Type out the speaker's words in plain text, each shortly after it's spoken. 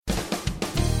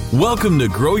Welcome to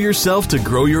Grow Yourself to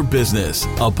Grow Your Business,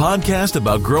 a podcast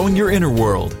about growing your inner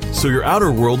world so your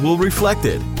outer world will reflect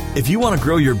it. If you want to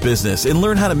grow your business and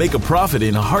learn how to make a profit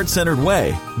in a heart-centered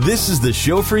way, this is the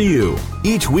show for you.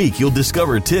 Each week, you'll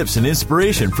discover tips and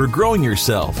inspiration for growing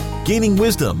yourself, gaining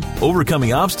wisdom,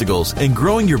 overcoming obstacles, and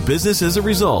growing your business as a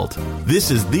result.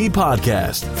 This is the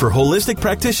podcast for holistic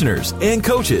practitioners and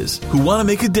coaches who want to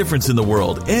make a difference in the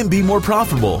world and be more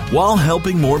profitable while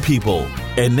helping more people.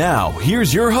 And now,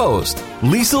 here's your host,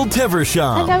 Liesl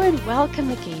Teversham. Hello and welcome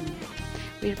again.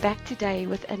 We're back today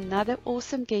with another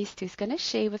awesome guest who's going to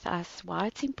share with us why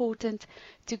it's important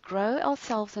to grow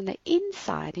ourselves on the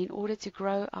inside in order to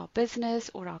grow our business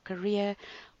or our career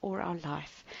or our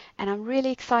life. And I'm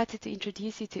really excited to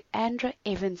introduce you to Andra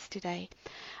Evans today.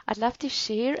 I'd love to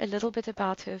share a little bit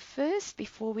about her first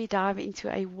before we dive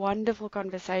into a wonderful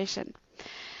conversation.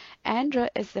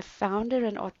 Andra is the founder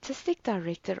and artistic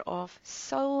director of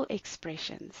Soul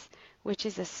Expressions, which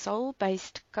is a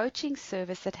soul-based coaching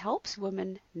service that helps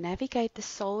women navigate the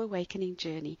soul awakening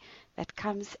journey that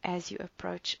comes as you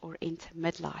approach or enter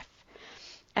midlife.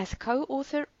 As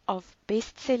co-author of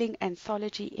best-selling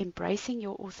anthology Embracing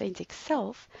Your Authentic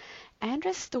Self,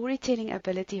 Andra's storytelling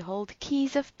ability holds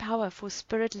keys of power for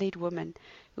spirit-led women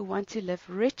who want to live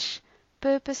rich,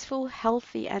 purposeful,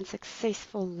 healthy, and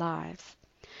successful lives.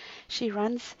 She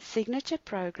runs signature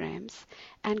programs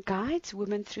and guides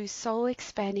women through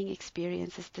soul-expanding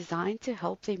experiences designed to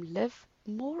help them live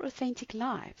more authentic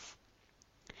lives.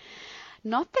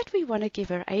 Not that we want to give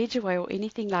her age away or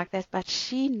anything like that, but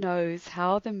she knows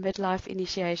how the midlife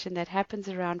initiation that happens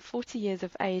around 40 years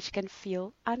of age can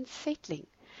feel unsettling.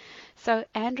 So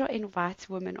Andra invites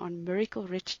women on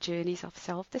miracle-rich journeys of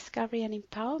self-discovery and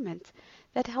empowerment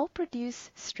that help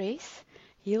reduce stress,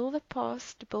 heal the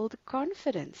past, build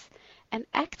confidence, and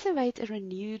activate a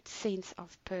renewed sense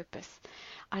of purpose.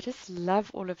 I just love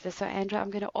all of this. So, Andra,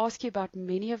 I'm going to ask you about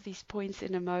many of these points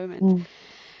in a moment.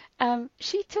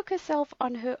 She took herself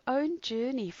on her own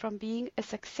journey from being a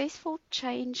successful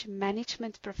change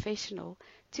management professional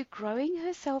to growing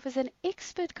herself as an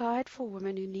expert guide for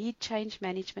women who need change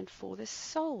management for the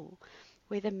soul,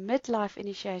 where the midlife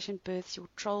initiation births your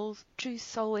true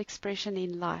soul expression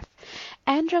in life.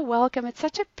 Andra, welcome. It's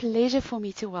such a pleasure for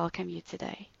me to welcome you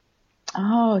today.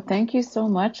 Oh, thank you so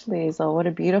much, Liesl. What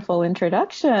a beautiful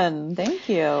introduction. Thank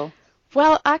you.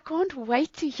 Well, I can't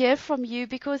wait to hear from you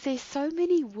because there's so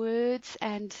many words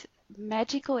and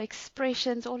magical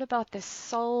expressions all about the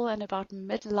soul and about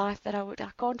midlife that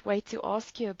I can't wait to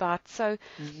ask you about. So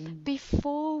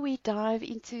before we dive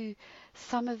into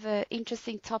some of the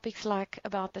interesting topics like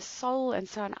about the soul and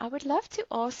so on, I would love to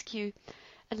ask you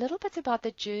a little bit about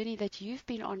the journey that you've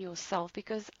been on yourself,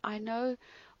 because I know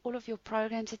all of your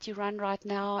programs that you run right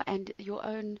now and your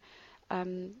own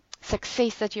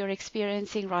success that you're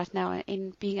experiencing right now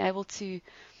in being able to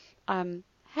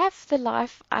have the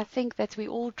life I think that we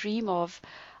all dream of.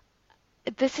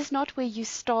 This is not where you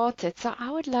started. So I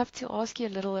would love to ask you a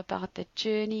little about the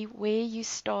journey, where you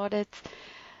started,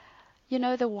 you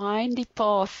know, the windy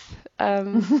path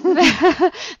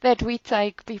that we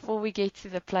take before we get to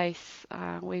the place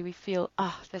where we feel,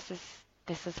 this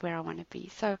is where I want to be.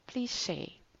 So please share.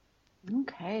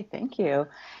 Okay, thank you.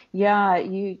 Yeah,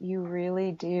 you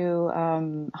really do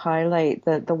highlight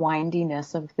the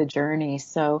windiness of the journey.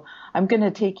 So I'm going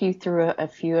to take you through a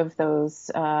few of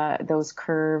those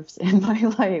curves in my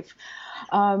life.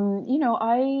 I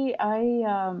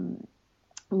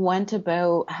went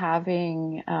about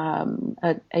having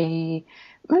a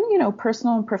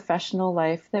personal and professional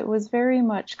life that was very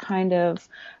much kind of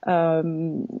a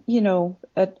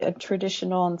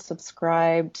traditional and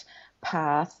subscribed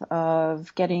path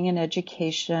of getting an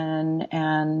education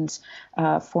and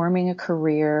forming a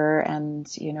career and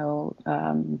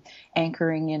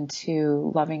anchoring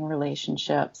into loving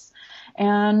relationships.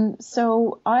 And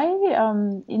so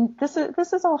this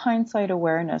is all hindsight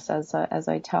awareness as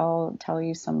I tell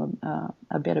you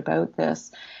a bit about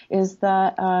this, is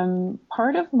that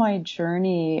part of my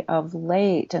journey of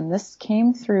late, and this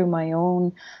came through my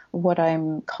own what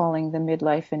I'm calling the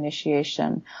midlife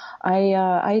initiation.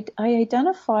 I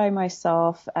identify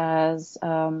myself as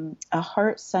a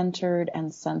heart-centered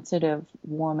and sensitive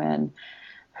woman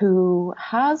who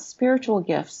has spiritual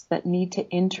gifts that need to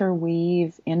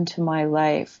interweave into my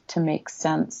life to make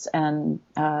sense and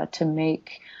to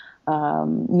make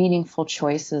meaningful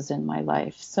choices in my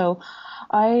life. So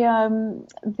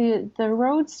the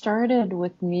road started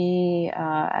with me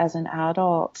as an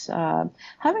adult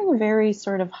having a very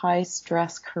sort of high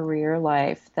stress career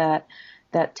life that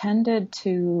tended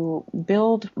to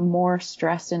build more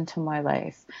stress into my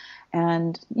life.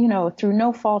 And, through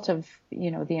no fault of,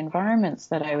 the environments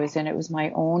that I was in, it was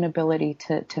my own ability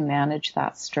to manage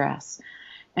that stress.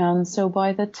 And so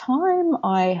by the time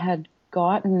I had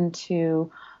gotten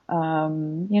to,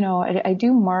 I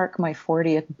do mark my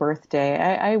 40th birthday.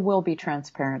 I will be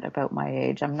transparent about my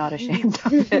age. I'm not ashamed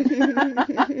of it.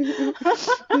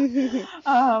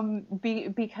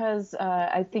 Because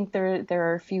I think there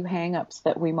are a few hang-ups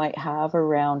that we might have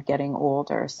around getting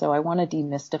older. So I want to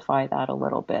demystify that a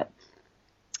little bit.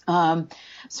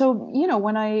 So,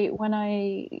 when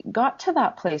I got to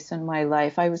that place in my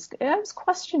life, I was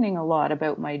questioning a lot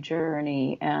about my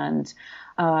journey and,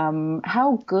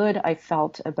 how good I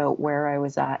felt about where I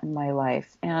was at in my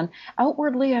life. And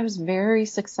outwardly, I was very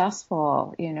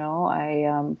successful.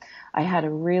 I had a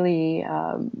really,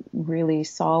 really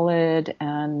solid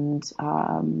and,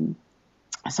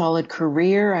 solid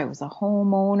career. I was a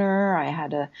homeowner. I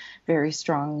had a very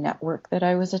strong network that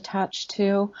I was attached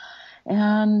to.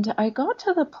 And I got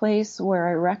to the place where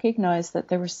I recognized that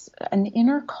there was an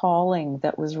inner calling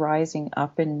that was rising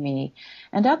up in me.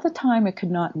 And at the time, I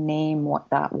could not name what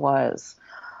that was.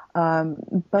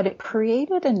 But it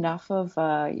created enough of,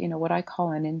 what I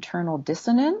call an internal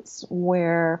dissonance,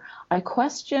 where I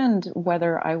questioned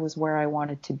whether I was where I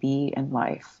wanted to be in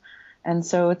life. And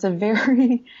so it's a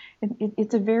very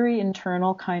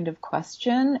internal kind of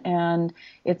question, and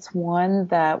it's one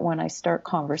that when I start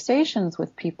conversations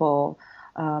with people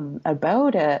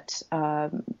about it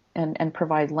and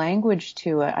provide language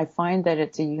to it, I find that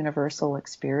it's a universal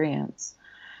experience.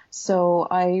 So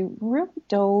I really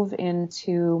dove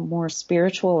into more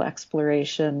spiritual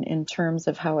exploration in terms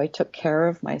of how I took care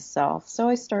of myself. So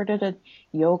I started a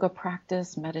yoga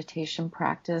practice, meditation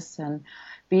practice, and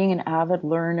being an avid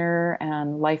learner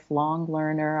and lifelong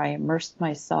learner, I immersed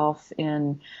myself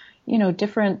in,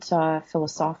 different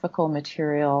philosophical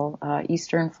material,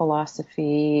 Eastern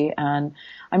philosophy, and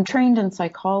I'm trained in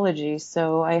psychology,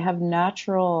 so I have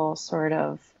natural sort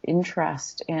of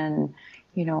interest in,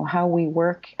 how we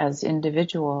work as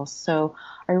individuals. So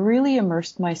I really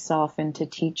immersed myself into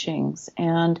teachings,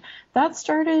 and that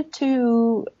started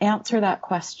to answer that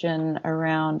question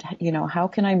around, how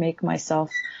can I make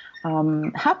myself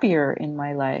happier in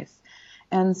my life?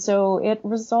 And so it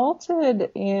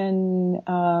resulted in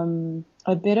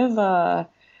a bit of a,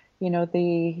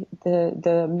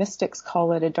 the mystics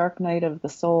call it a dark night of the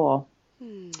soul.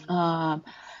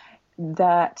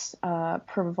 That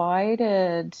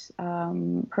provided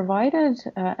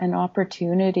an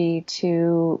opportunity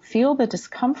to feel the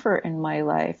discomfort in my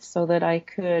life so that I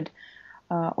could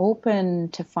open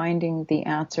to finding the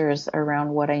answers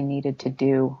around what I needed to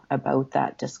do about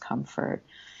that discomfort.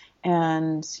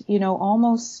 And,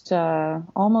 almost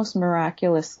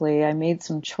miraculously, I made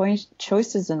some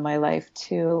choices in my life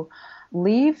to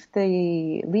leave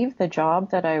the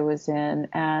job that I was in,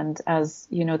 and as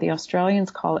the Australians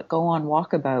call it, go on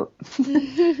walkabout.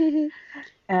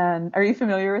 And are you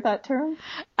familiar with that term?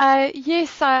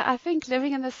 Yes, I think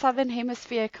living in the Southern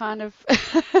Hemisphere kind of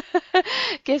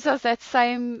gives us that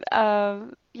same,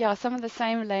 some of the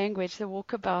same language. The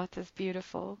walkabout is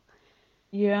beautiful.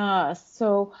 Yeah,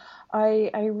 so I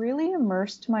really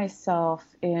immersed myself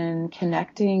in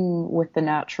connecting with the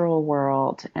natural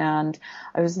world, and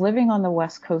I was living on the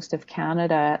west coast of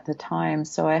Canada at the time,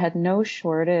 so I had no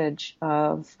shortage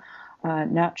of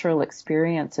natural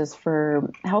experiences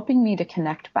for helping me to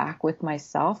connect back with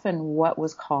myself and what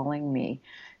was calling me.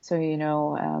 So,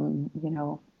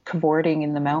 cavorting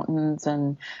in the mountains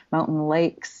and mountain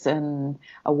lakes and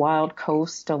a wild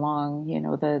coast along,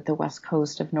 the west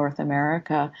coast of North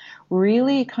America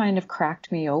really kind of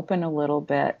cracked me open a little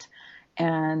bit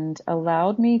and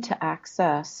allowed me to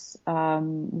access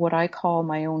what I call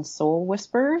my own soul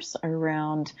whispers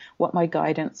around what my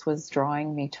guidance was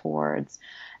drawing me towards.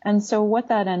 And so what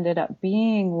that ended up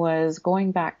being was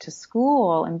going back to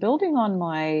school and building on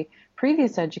my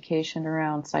previous education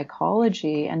around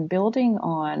psychology and building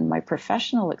on my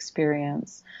professional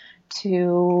experience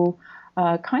to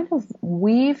kind of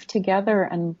weave together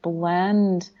and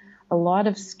blend a lot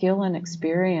of skill and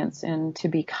experience into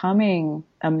becoming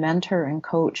a mentor and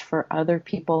coach for other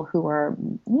people who are,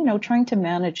 trying to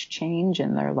manage change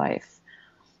in their life.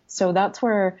 So that's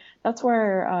where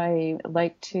I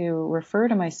like to refer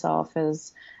to myself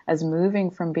as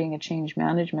moving from being a change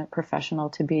management professional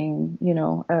to being,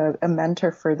 a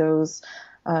mentor for those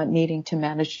needing to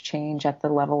manage change at the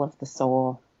level of the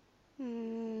soul.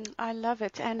 I love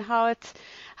it, and how it's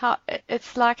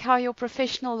like how your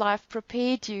professional life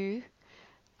prepared you.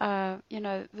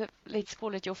 Let's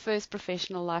call it your first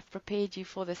professional life prepared you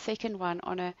for the second one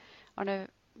on a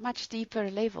much deeper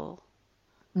level.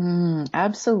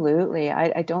 Absolutely.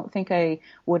 I don't think I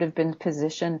would have been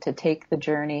positioned to take the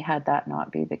journey had that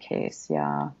not be the case.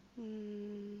 Yeah.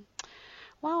 Mm.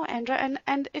 Wow, Andrea,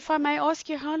 and if I may ask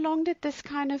you, how long did this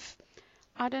kind of,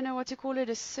 I don't know what to call it,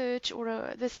 a search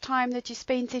or this time that you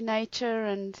spent in nature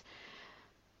and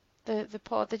the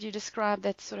part that you described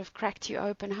that sort of cracked you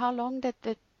open, how long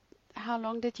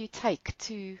did you take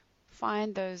to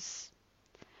find those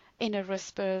inner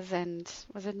whispers, and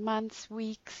was it months,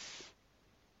 weeks?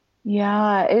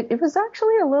 Yeah, it was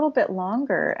actually a little bit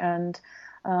longer, and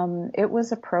it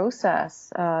was a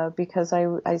process because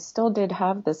I still did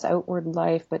have this outward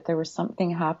life, but there was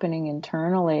something happening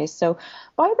internally. So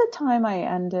by the time I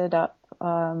ended up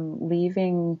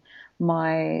leaving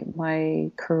my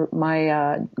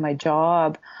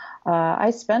job,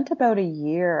 I spent about a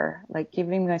year, like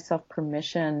giving myself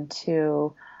permission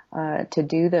to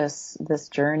do this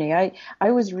journey. I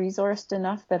was resourced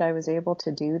enough that I was able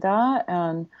to do that,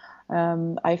 and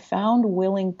I found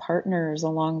willing partners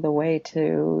along the way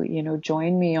to,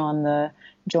 join me on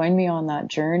that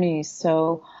journey.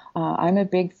 So I'm a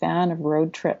big fan of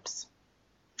road trips,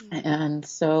 and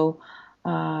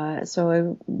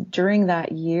during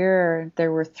that year,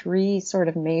 there were 3 sort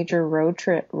of major road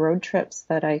trips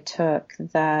that I took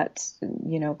that,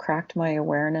 cracked my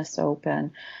awareness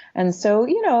open. And so,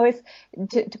 if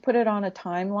to put it on a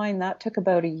timeline, that took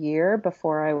about a year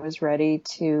before I was ready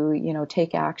to,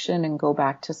 take action and go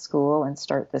back to school and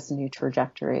start this new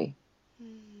trajectory.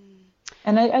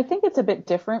 And I think it's a bit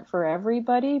different for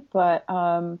everybody, but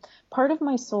part of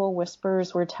my soul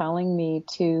whispers were telling me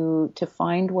to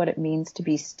find what it means to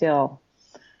be still.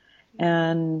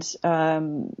 And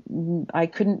I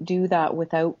couldn't do that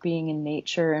without being in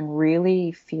nature and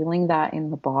really feeling that in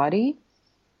the body,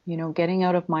 getting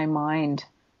out of my mind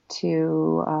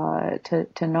to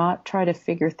not try to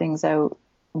figure things out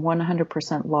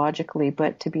 100% logically,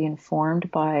 but to be informed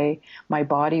by my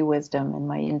body wisdom and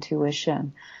my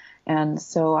intuition. And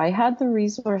so I had the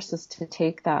resources to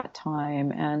take that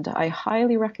time, and I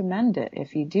highly recommend it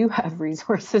if you do have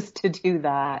resources to do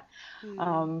that.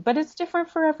 But it's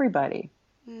different for everybody.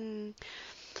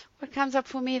 What comes up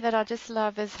for me that I just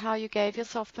love is how you gave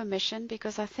yourself permission,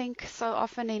 because I think so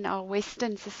often in our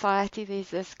Western society there's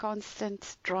this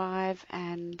constant drive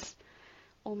and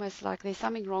almost like there's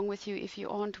something wrong with you if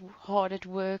you aren't hard at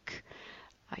work,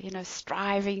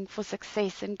 striving for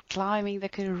success and climbing the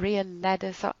career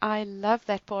ladder. So I love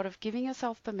that part of giving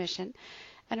yourself permission.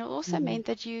 And it also meant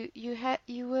that you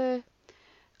were,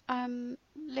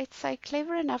 let's say,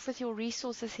 clever enough with your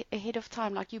resources ahead of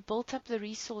time. Like you built up the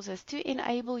resources to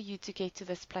enable you to get to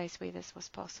this place where this was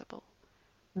possible.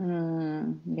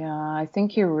 Yeah, I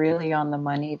think you're really on the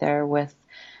money there with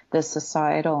the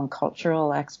societal and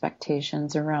cultural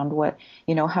expectations around what,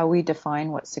 how we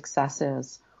define what success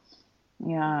is.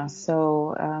 Yeah,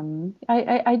 so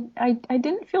I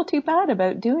didn't feel too bad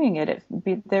about doing it.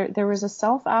 There was a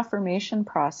self-affirmation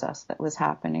process that was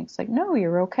happening. It's like, no,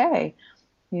 you're okay.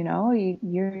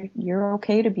 You're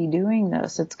okay to be doing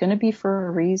this. It's going to be for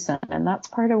a reason, and that's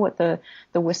part of what the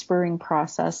whispering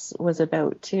process was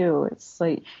about too. It's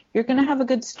like you're going to have a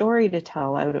good story to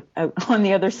tell out on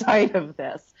the other side of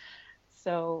this.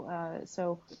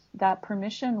 So that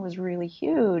permission was really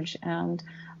huge, and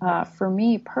for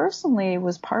me personally, it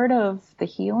was part of the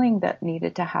healing that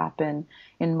needed to happen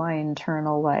in my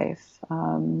internal life,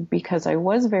 because I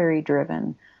was very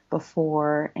driven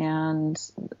before, and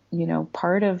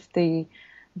part of the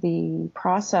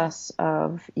process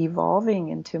of evolving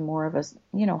into more of a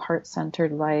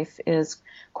heart-centered life is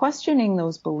questioning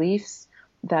those beliefs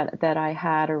that I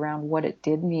had around what it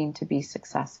did mean to be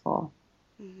successful.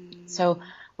 So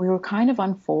we were kind of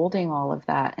unfolding all of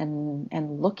that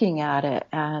and looking at it,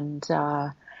 and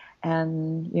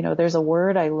there's a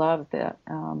word I love that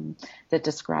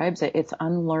describes it. It's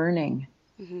unlearning.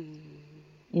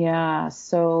 Yeah.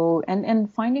 So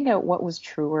and finding out what was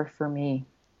truer for me,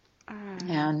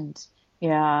 and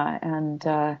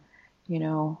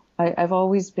I've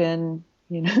always been.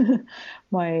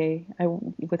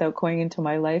 Without going into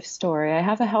my life story, I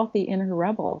have a healthy inner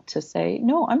rebel to say,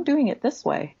 no, I'm doing it this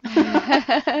way.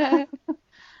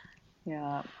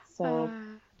 Yeah. So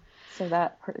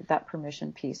that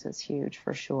permission piece is huge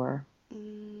for sure.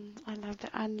 I love the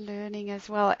unlearning as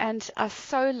well. And I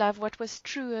so love what was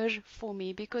truer for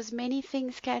me, because many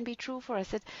things can be true for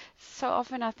us. So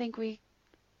often I think we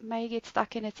may get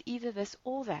stuck in it's either this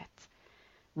or that.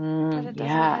 But it doesn't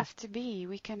have to be.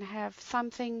 We can have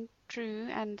something true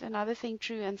and another thing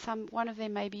true, and one of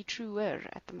them may be truer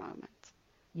at the moment.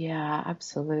 Yeah,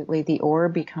 absolutely. The or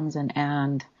becomes an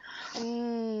and.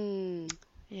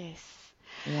 Yes.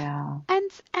 Yeah.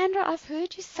 And Andra, I've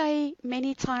heard you say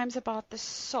many times about the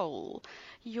soul.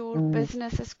 Your Mm,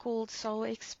 business is called Soul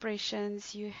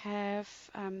Expressions. You have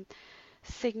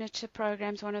signature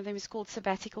programs. One of them is called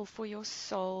Sabbatical for Your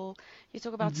Soul. You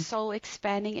talk about mhm. soul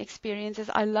expanding experiences.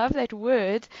 I love that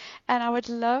word, and I would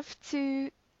love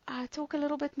to talk a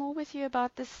little bit more with you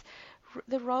about this,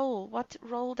 the role. What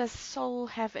role does soul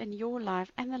have in your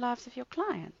life and the lives of your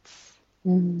clients?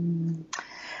 Mm.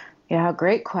 Yeah,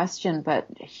 great question, but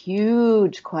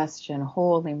huge question.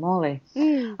 Holy moly.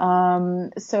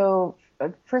 Mm.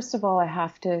 First of all, I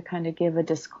have to kind of give a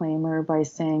disclaimer by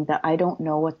saying that I don't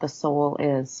know what the soul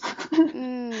is.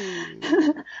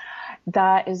 Mm.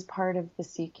 That is part of the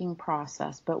seeking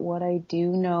process. But what I do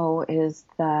know is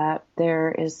that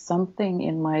there is something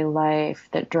in my life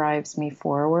that drives me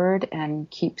forward and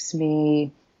keeps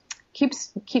me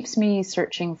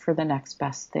searching for the next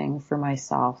best thing for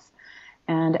myself.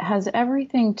 And it has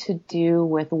everything to do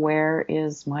with where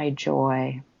is my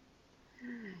joy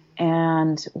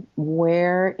and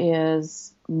where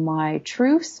is my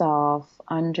true self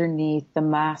underneath the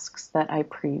masks that I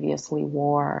previously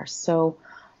wore. So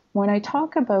when I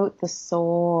talk about the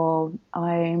soul,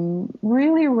 I'm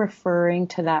really referring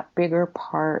to that bigger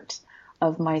part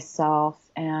of myself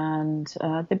and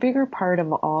the bigger part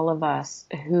of all of us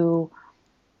who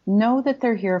know that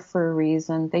they're here for a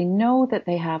reason. They know that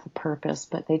they have a purpose,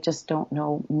 but they just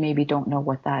maybe don't know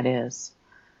what that is.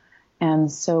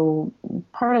 And so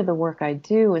part of the work I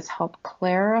do is help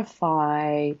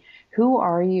clarify, who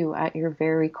are you at your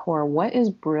very core? What is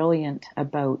brilliant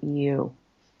about you?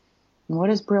 And what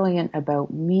is brilliant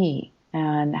about me?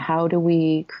 And how do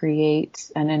we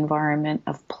create an environment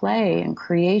of play and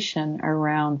creation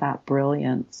around that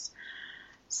brilliance?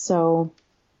 So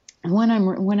when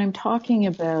I'm talking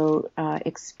about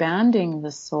expanding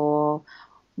the soul,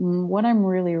 what I'm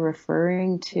really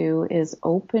referring to is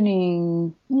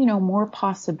opening, more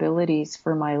possibilities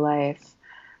for my life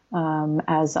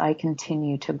as I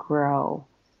continue to grow.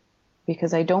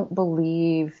 Because I don't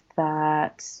believe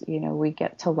that, we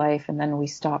get to life and then we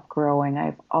stop growing.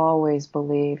 I've always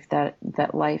believed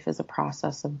that life is a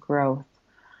process of growth.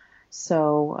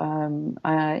 So,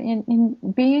 in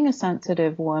being a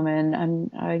sensitive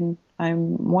woman,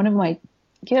 I'm one of my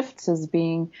gifts is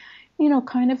being,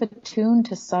 kind of attuned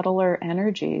to subtler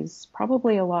energies,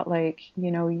 probably a lot like,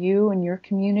 you and your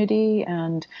community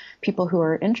and people who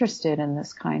are interested in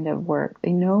this kind of work.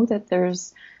 They know that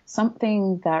there's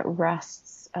something that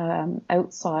rests,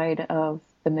 outside of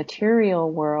the material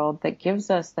world that gives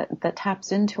us, that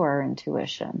taps into our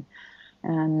intuition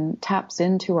and taps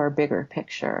into our bigger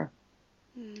picture.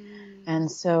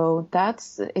 And so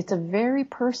it's a very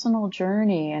personal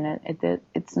journey, and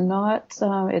it's not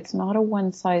a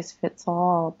one size fits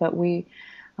all, but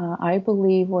I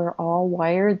believe we're all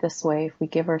wired this way if we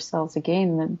give ourselves,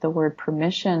 again, the word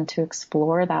permission to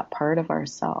explore that part of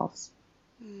ourselves.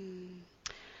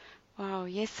 Wow,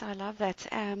 yes, I love that.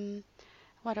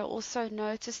 What I also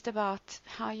noticed about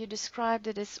how you described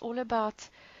it is all about,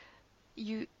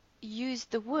 you use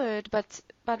the word, but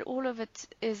all of it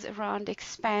is around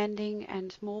expanding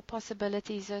and more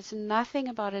possibilities. There's nothing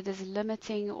about it is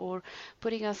limiting or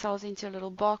putting ourselves into a little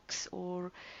box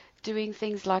or doing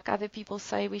things like other people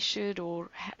say we should, or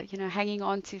hanging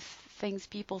on to things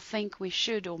people think we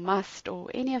should or must, or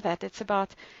any of that. It's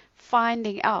about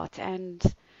finding out and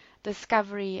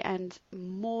discovery and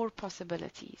more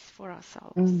possibilities for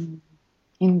ourselves. Mm,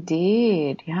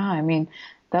 indeed. Yeah. I mean,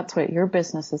 that's what your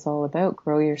business is all about.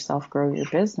 Grow yourself, grow your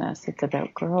business. It's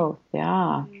about growth.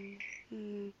 Yeah.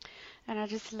 Mm. And I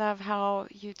just love how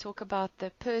you talk about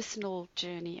the personal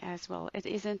journey as well. It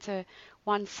isn't a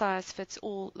one size fits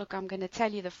all. Look, I'm going to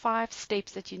tell you the 5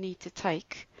 steps that you need to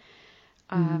take,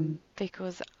 Mm-hmm.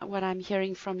 because what I'm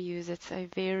hearing from you is it's a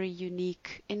very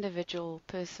unique, individual,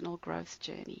 personal growth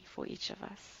journey for each of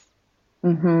us.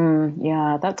 Mm-hmm.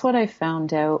 Yeah, that's what I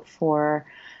found out for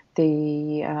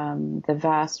the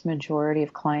vast majority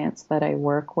of clients that I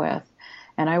work with.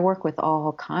 And I work with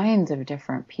all kinds of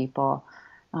different people,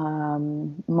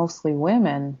 mostly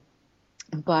women.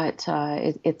 But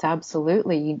it's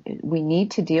absolutely, we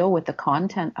need to deal with the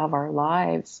content of our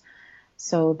lives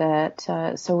so that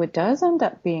so it does end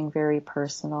up being very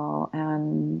personal,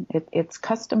 and it's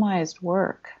customized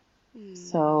work.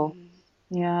 So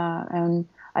yeah, and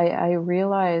I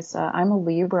realize I'm a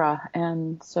Libra,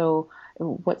 and so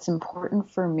what's important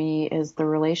for me is the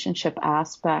relationship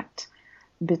aspect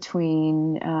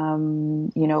between,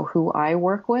 who I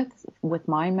work with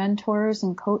my mentors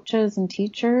and coaches and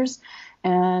teachers,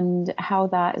 and how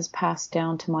that is passed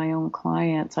down to my own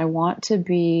clients. I want to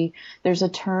be, there's a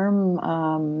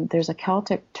term, there's a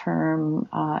Celtic term,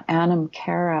 anam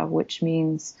cara, which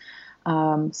means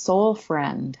soul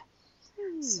friend.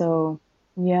 So,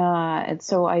 yeah, and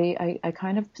so I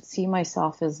kind of see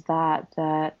myself as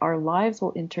that our lives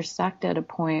will intersect at a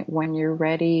point when you're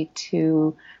ready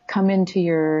to come into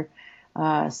your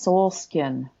soul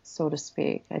skin, so to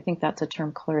speak. I think that's a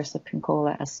term Clarissa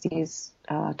Pinkola Estes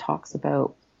talks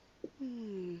about.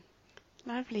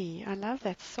 Lovely. I love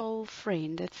that, soul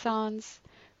friend. It sounds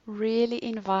really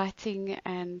inviting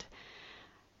and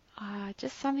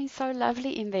just something so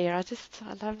lovely in there. I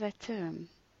love that term.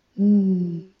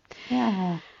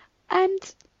 Yeah. And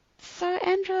so,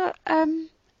 Andra,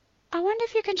 I wonder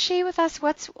if you can share with us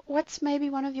what's maybe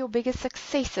one of your biggest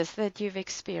successes that you've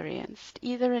experienced,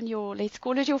 either in your, let's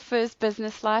call it your first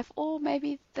business life, or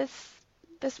maybe this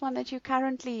one that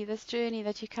this journey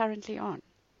that you're currently on.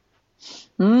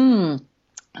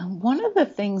 One of the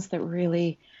things that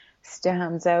really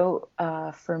stands out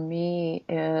for me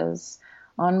is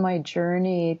on my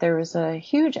journey, there was a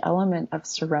huge element of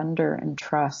surrender and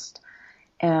trust.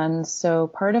 And so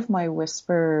part of my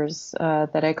whispers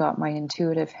that I got, my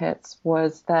intuitive hits,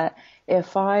 was that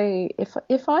if I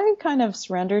kind of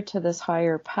surrendered to this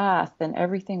higher path, then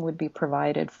everything would be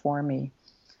provided for me.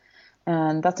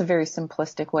 And that's a very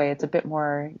simplistic way. It's a bit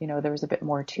more, there was a bit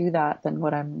more to that than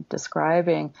what I'm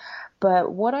describing.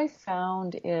 But what I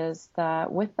found is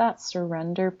that with that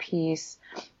surrender piece,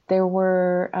 there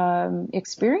were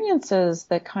experiences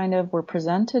that kind of were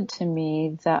presented to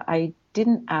me that I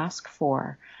didn't ask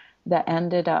for, that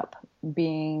ended up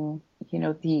being,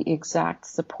 the exact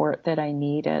support that I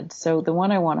needed. So the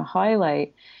one I want to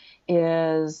highlight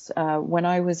is when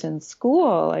I was in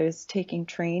school, I was taking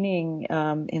training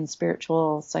in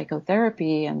spiritual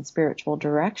psychotherapy and spiritual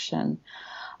direction.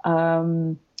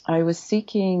 I was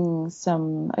seeking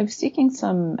some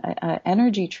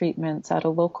energy treatments at a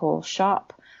local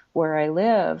shop where I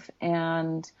live,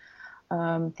 and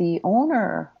the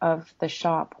owner of the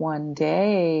shop one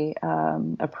day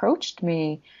approached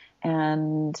me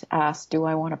and asked, do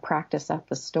I want to practice at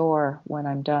the store when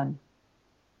I'm done?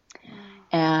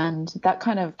 And that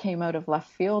kind of came out of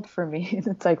left field for me.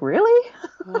 It's like, really?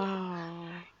 Wow.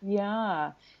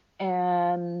 Yeah.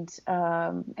 And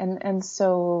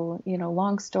so,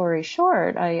 long story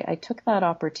short, I took that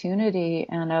opportunity,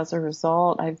 and as a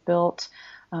result, I've built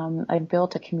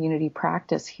a community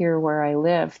practice here where I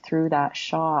live through that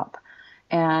shop.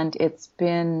 And it's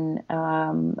been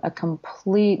a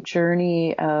complete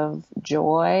journey of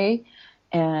joy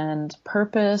and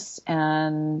purpose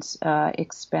and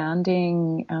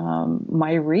expanding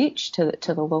my reach to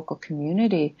the local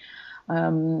community.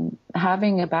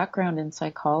 Having a background in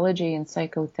psychology and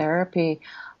psychotherapy,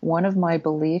 one of my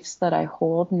beliefs that I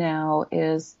hold now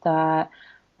is that,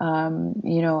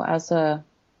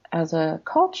 as a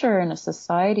culture and a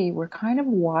society, we're kind of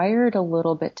wired a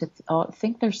little bit to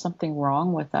think there's something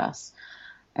wrong with us.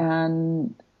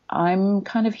 And I'm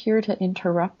kind of here to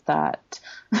interrupt that,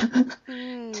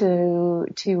 to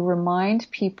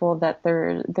remind people that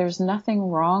there's nothing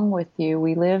wrong with you.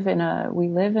 We live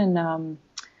in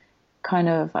kind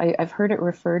of, I've heard it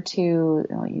referred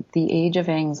to the age of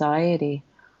anxiety.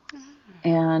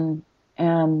 And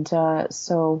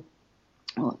so,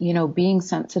 being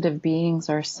sensitive beings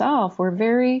ourselves, we're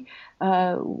very,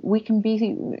 we can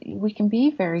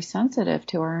be very sensitive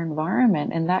to our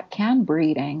environment, and that can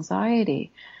breed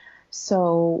anxiety.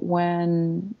 So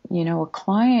when, a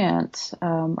client,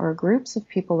 or groups of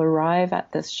people arrive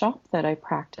at this shop that I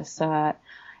practice at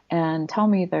and tell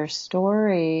me their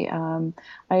story,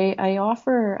 I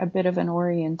offer a bit of an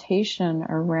orientation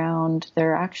around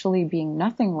there actually being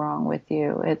nothing wrong with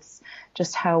you. It's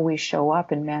just how we show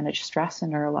up and manage stress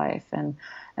in our life. And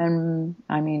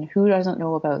I mean, who doesn't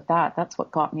know about that? That's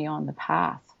what got me on the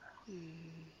path.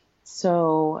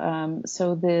 So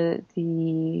the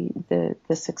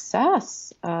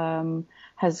success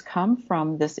has come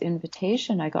from this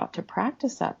invitation I got to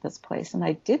practice at this place, and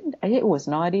it was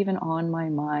not even on my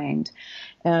mind.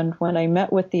 And when I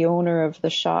met with the owner of the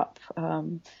shop,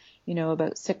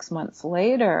 about 6 months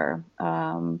later,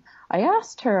 I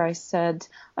asked her, I said,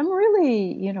 I'm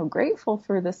really, grateful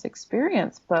for this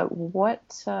experience, but what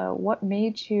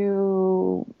made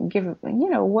you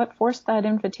what forced that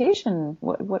invitation?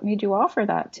 What made you offer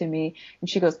that to me? And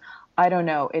she goes, I don't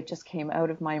know. It just came out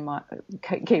of my mouth.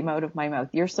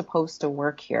 You're supposed to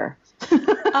work here.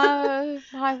 Oh,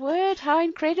 my word. How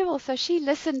incredible. So she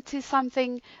listened to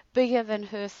something bigger than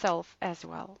herself as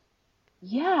well.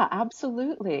 Yeah,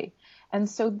 absolutely. And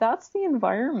so that's the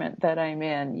environment that I'm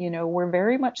in. We're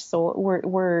very much so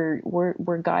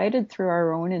we're guided through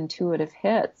our own intuitive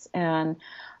hits. And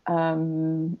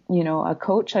a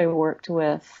coach I worked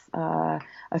with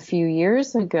a few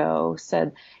years ago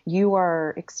said, "You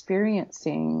are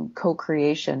experiencing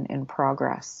co-creation in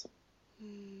progress."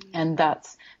 And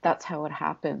that's how it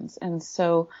happens. And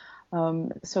so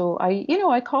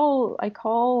I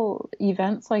call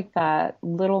events like that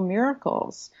little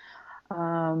miracles.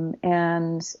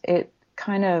 And it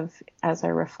kind of, as I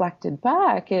reflected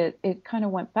back, it kind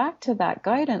of went back to that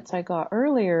guidance I got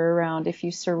earlier around, if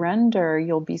you surrender,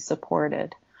 you'll be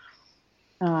supported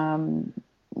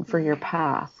for your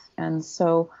path. And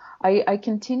so I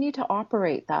continue to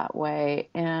operate that way,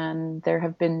 and there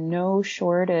have been no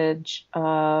shortage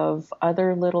of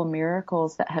other little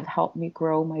miracles that have helped me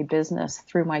grow my business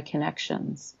through my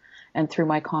connections and through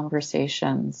my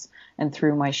conversations and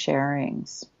through my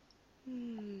sharings.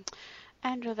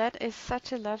 Andrew, that is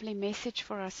such a lovely message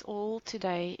for us all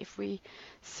today. If we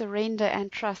surrender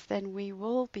and trust, then we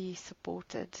will be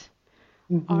supported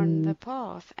on the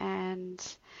path. And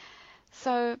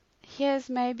so here's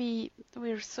maybe,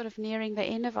 we're sort of nearing the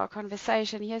end of our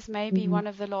conversation. Here's maybe one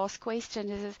of the last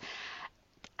questions is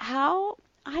how,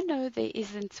 I know there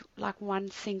isn't like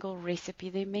one single recipe.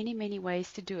 There are many, many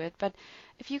ways to do it. But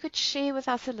if you could share with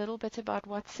us a little bit about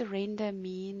what surrender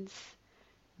means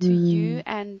to you,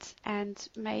 and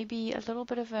maybe a little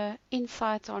bit of a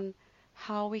insight on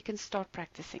how we can start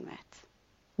practicing that.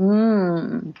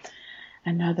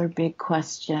 Another big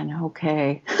question.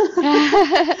 Okay.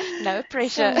 No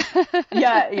pressure.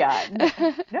 Yeah.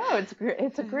 No,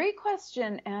 it's a great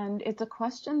question, and it's a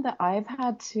question that I've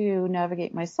had to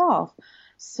navigate myself.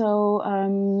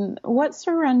 So, what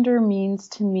surrender means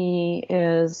to me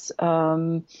is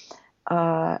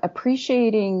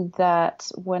appreciating that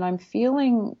when I'm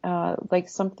feeling like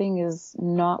something is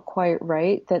not quite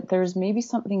right, that there's maybe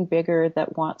something bigger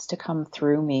that wants to come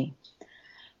through me.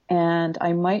 And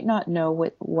I might not know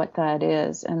what that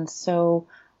is. And so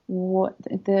what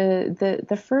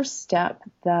the first step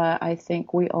that I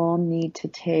think we all need to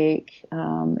take,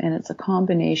 and it's a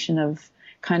combination of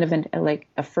kind of like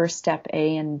a first step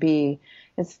A and B.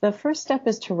 It's the first step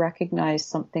is to recognize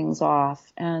something's off,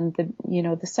 and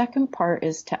the second part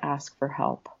is to ask for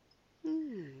help.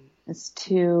 It's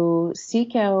to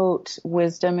seek out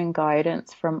wisdom and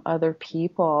guidance from other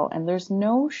people, and there's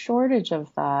no shortage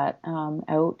of that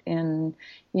out in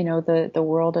the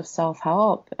world of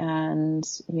self-help and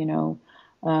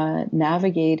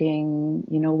navigating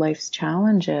life's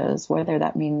challenges, whether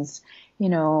that means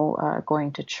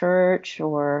going to church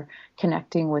or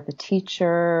connecting with a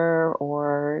teacher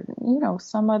or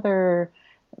some other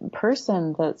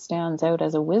person that stands out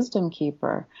as a wisdom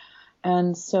keeper.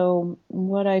 And so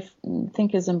what I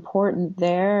think is important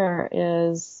there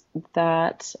is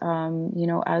that,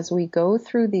 as we go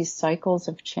through these cycles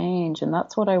of change, and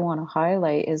that's what I want to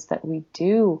highlight, is that we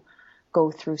do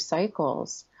go through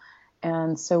cycles.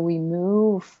 And so we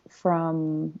move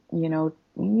from, we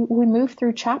move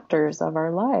through chapters of our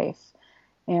life.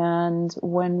 And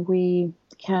when we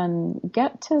can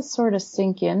get to sort of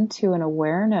sink into an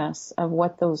awareness of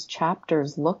what those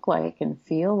chapters look like and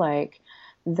feel like,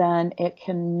 then it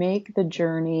can make the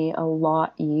journey a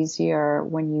lot easier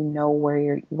when you know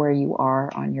where you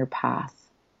are on your path.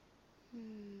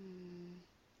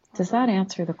 Does that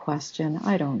answer the question?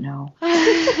 I don't know.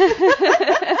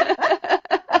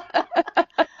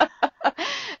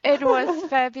 It was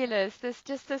fabulous.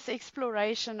 This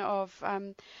exploration of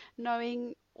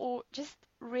knowing, or just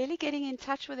really getting in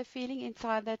touch with a feeling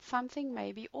inside that something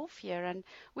may be off here. And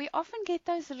we often get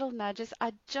those little nudges.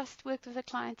 I just worked with a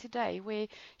client today where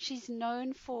she's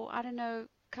known for, I don't know,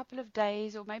 a couple of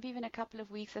days or maybe even a couple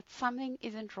of weeks that something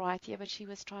isn't right here, but she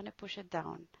was trying to push it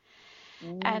down.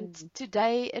 And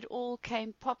today it all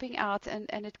came popping out,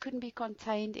 and it couldn't be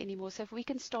contained anymore. So if we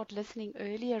can start listening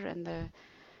earlier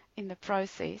in the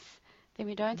process, then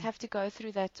we don't have to go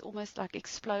through that almost like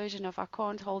explosion of I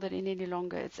can't hold it in any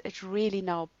longer. It's really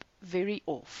now very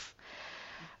off.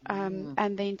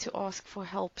 And then to ask for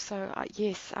help. So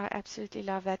yes, I absolutely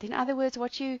love that. In other words,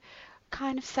 what you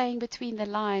kind of saying between the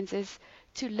lines is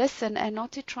to listen and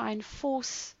not to try and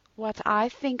force what I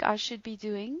think I should be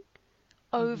doing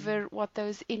over what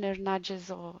those inner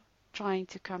nudges are trying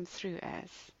to come through as.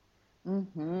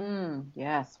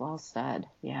 Yes, well said.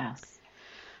 Yes.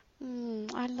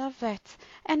 I love that.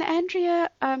 And Andrea,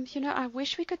 I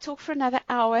wish we could talk for another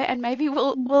hour, and maybe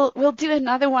we'll do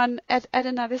another one at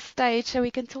another stage so we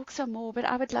can talk some more. But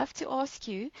I would love to ask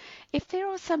you if there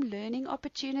are some learning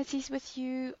opportunities with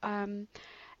you,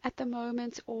 at the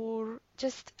moment, or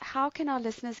just how can our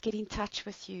listeners get in touch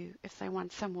with you if they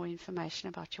want some more information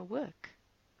about your work?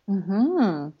 They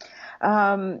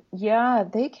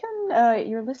can,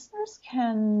 your listeners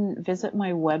can visit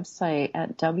my website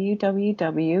at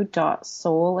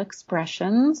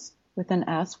www.soulexpressions, with an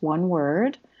S, one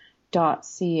word,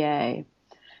 .ca.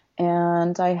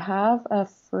 And I have a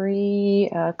free,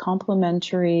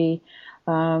 complimentary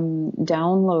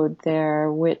download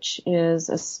there, which is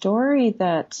a story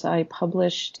that I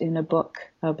published in a book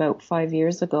about 5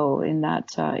 years ago, in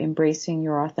that Embracing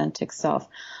Your Authentic Self.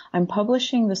 I'm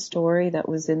publishing the story that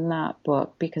was in that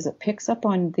book because it picks up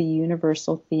on the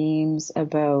universal themes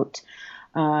about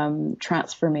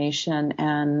transformation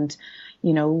and,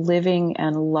 living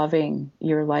and loving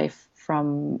your life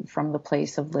from the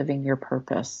place of living your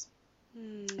purpose.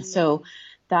 So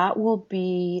that will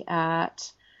be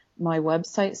at my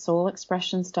website,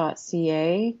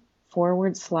 soulexpressions.ca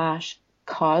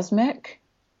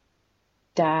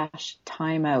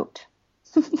 /cosmic-timeout.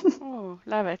 Oh,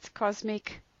 love it.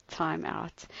 Cosmic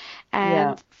Timeout.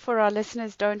 And for our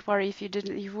listeners, don't worry if you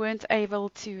weren't able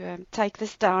to take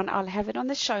this down. I'll have it on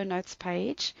the show notes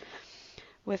page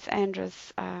with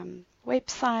Andra's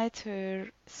website, her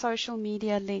social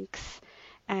media links,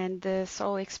 and the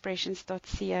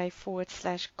soulexpressions.ca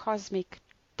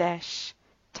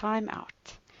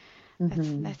 /cosmic-timeout.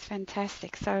 That's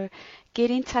fantastic. So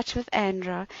get in touch with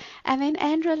Andra. And then,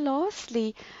 Andra,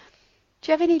 lastly,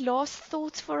 do you have any last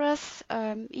thoughts for us?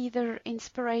 Either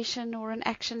inspiration or an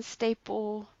action step,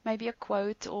 or maybe a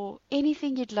quote, or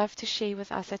anything you'd love to share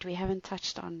with us that we haven't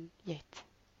touched on yet?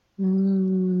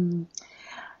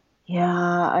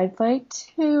 I'd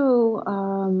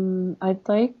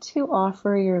like to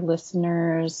offer your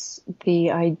listeners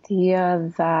the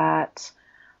idea that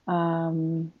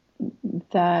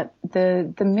that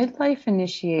the midlife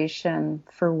initiation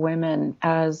for women,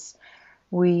 as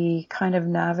we kind of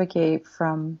navigate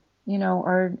from,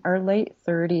 our late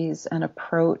 30s and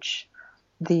approach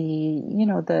the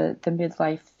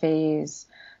midlife phase,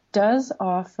 does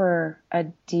offer a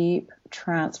deep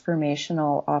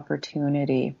transformational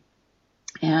opportunity.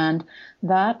 And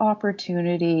that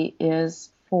opportunity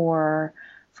is for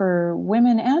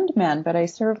women and men, but I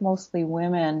serve mostly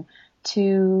women,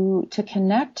 to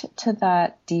connect to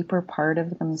that deeper part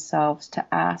of themselves, to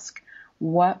ask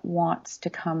what wants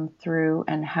to come through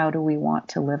and how do we want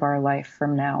to live our life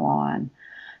from now on.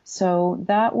 So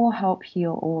that will help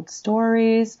heal old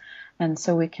stories, and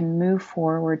so we can move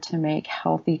forward to make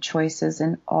healthy choices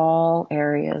in all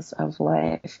areas of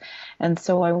life. And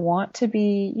so I want to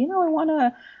be, I want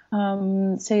to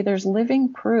say there's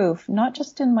living proof, not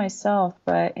just in myself,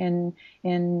 but in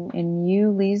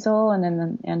you, Liesl, and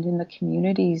in the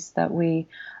communities that we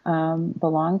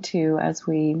belong to, as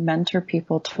we mentor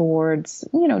people towards,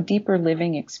 deeper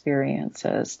living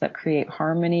experiences that create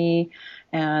harmony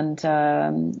and,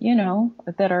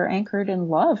 that are anchored in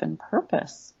love and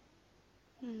purpose.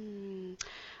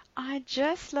 I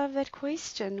just love that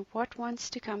question. What wants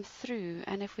to come through?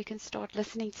 And if we can start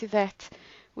listening to that,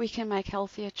 we can make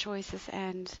healthier choices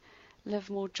and live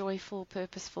more joyful,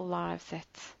 purposeful lives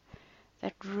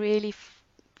that really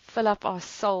fill up our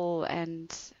soul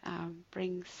and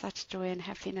bring such joy and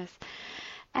happiness.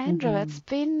 Andra, it's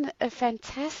been a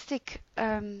fantastic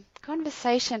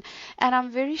conversation, and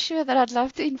I'm very sure that I'd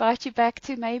love to invite you back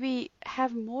to maybe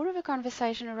have more of a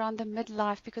conversation around the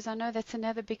midlife, because I know that's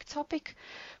another big topic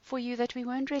for you that we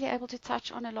weren't really able to touch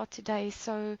on a lot today.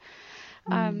 So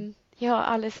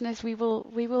our listeners, we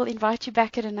will invite you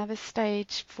back at another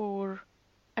stage for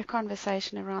a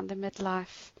conversation around the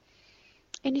midlife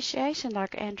initiation,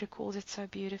 like Andra calls it so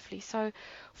beautifully. So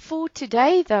for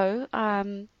today, though,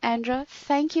 Andra,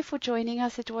 thank you for joining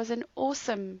us. It was an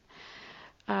awesome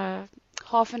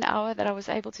half an hour that I was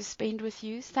able to spend with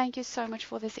you. Thank you so much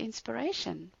for this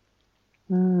inspiration.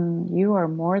 You are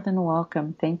more than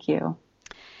welcome. Thank you.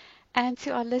 And to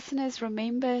our listeners,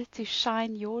 remember to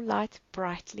shine your light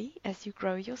brightly as you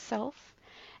grow yourself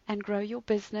and grow your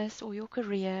business or your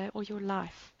career or your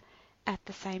life at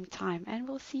the same time. And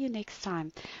we'll see you next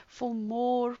time. For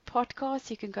more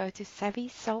podcasts, you can go to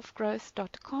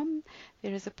savvyselfgrowth.com.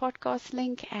 There is a podcast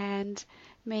link and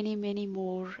many, many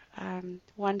more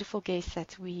wonderful guests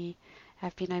that we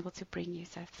have been able to bring you.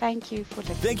 So thank you for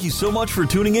listening. Thank you so much for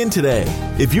tuning in today.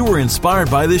 If you were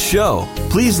inspired by this show,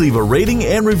 please leave a rating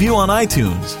and review on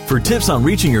iTunes. For tips on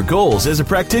reaching your goals as a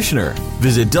practitioner,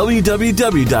 visit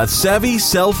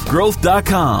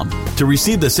www.savvyselfgrowth.com to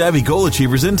receive the Savvy Goal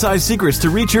Achievers Inside Secrets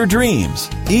to reach your dreams.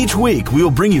 Each week, we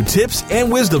will bring you tips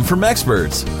and wisdom from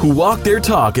experts who walk their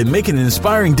talk and make an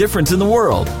inspiring difference in the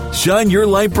world. Shine your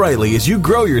light brightly as you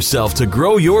grow yourself to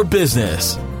grow your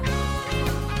business.